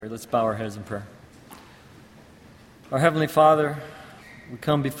Let's bow our heads in prayer. Our Heavenly Father, we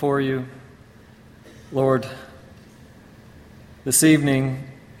come before you. Lord, this evening,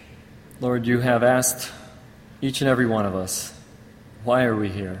 Lord, you have asked each and every one of us, why are we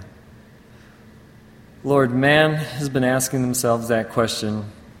here? Lord, man has been asking themselves that question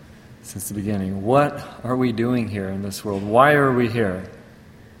since the beginning. What are we doing here in this world? Why are we here?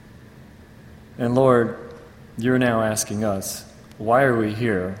 And Lord, you're now asking us, why are we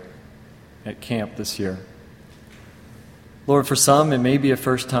here at camp this year? Lord, for some it may be a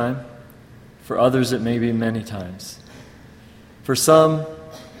first time. For others it may be many times. For some,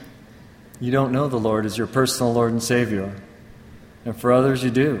 you don't know the Lord as your personal Lord and Savior. And for others you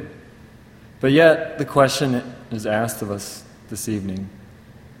do. But yet the question is asked of us this evening,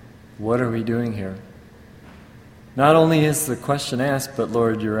 what are we doing here? Not only is the question asked, but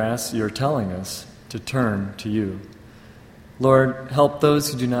Lord, you're telling us to turn to you. Lord, help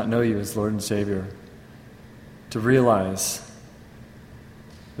those who do not know you as Lord and Savior to realize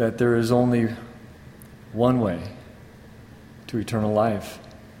that there is only one way to eternal life.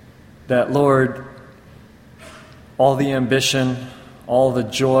 That, Lord, all the ambition, all the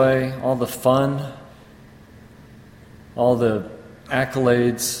joy, all the fun, all the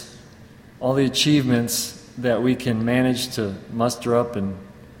accolades, all the achievements that we can manage to muster up and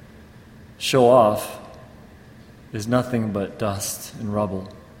show off is nothing but dust and rubble.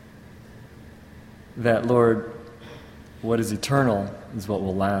 That, Lord, what is eternal is what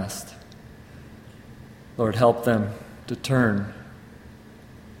will last. Lord, help them to turn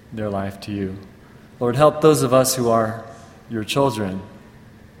their life to you. Lord, help those of us who are your children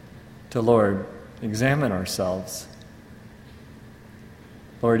to, Lord, examine ourselves.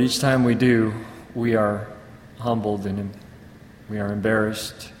 Lord, each time we do, we are humbled and we are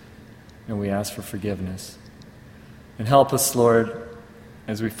embarrassed and we ask for forgiveness. And help us, Lord,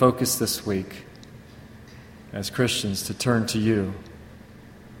 as we focus this week as Christians to turn to you.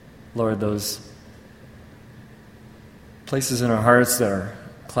 Lord, those places in our hearts that are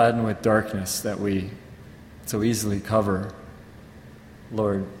clouded with darkness that we so easily cover,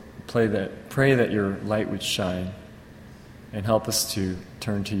 Lord, pray that your light would shine and help us to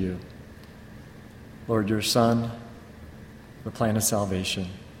turn to you. Lord, your Son, the plan of salvation,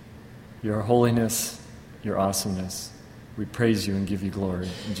 your holiness, your awesomeness. We praise you and give you glory.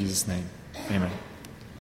 In Jesus' name, amen.